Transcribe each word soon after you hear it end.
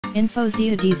Info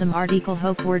zu diesem Artikel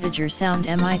Hochwertiger Sound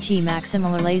mit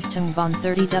maximaler Leistung von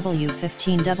 30W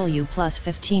 15W plus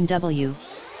 15W.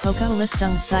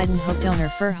 Hochauflösender Hochtoner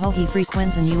für hohe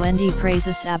Frequenzen und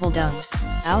Praisesabildung.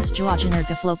 Ausgewogener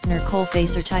geflogener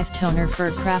Kohlfasertieftoner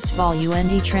für Kraftvoll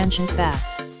und Transient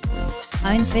Bass.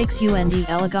 Einfaches und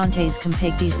elegantes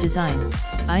kompaktes Design.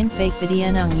 Einfache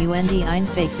Bedienung und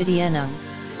Einfache Bedienung.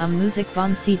 Musik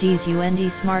von CDs und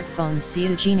Smartphones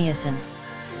zu genießen.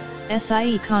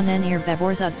 Sie können ihr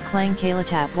bevorzugt Klangquelle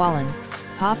Wallen,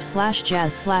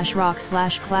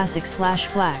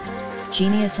 Pop/Jazz/Rock/Classic/Flak.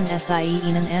 Genießen Sie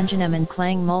Ihnen angenehmen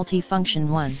Klang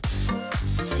Multifunction 1.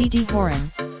 CD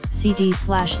Horn,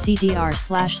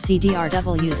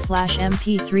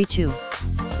 CD/CDR/CDRW/MP32.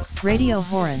 Radio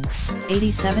Horn,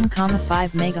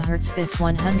 87,5 MHz bis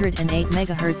 108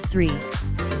 MHz 3.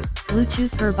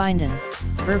 Bluetooth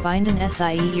Verbinden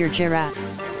Sie Ihr Gerät,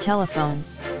 Telefon,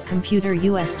 Computer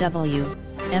USW,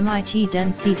 MIT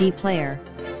den CD Player,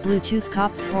 Bluetooth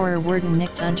Kopfhörer werden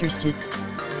nicht unterstützt.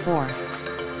 4.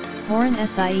 Horn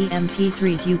Sie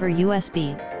MP3s über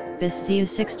USB, bis zu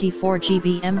 64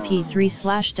 GB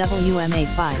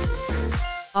MP3/WMA5.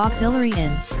 Auxiliary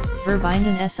in,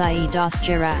 verbinden Sie das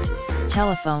Gerät,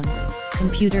 Telefon,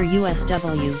 Computer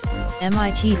USW,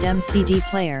 MIT dem CD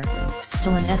Player,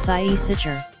 stellen Sie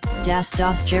sicher, dass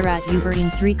das Gerät über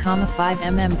den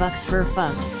 3,5 mm Buchs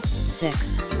verfügt.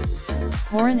 6.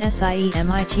 Horn Sie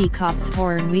mit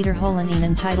Kopfhörern wiederholen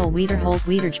Ihnen Titel wiederholt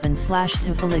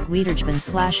Wiedergaben/zufällig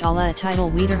Wiedergaben/alle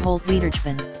Titel wiederholt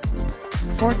Wiedergaben.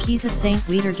 Vorgesetzt Saint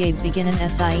Wiedergabe beginnen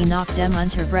Sie nach dem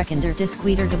Unterbrechen der Disk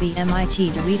Wiedergabe mit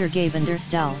der Wiedergabe der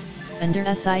Stelle, und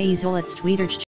der Sie zuletzt Wiedergabe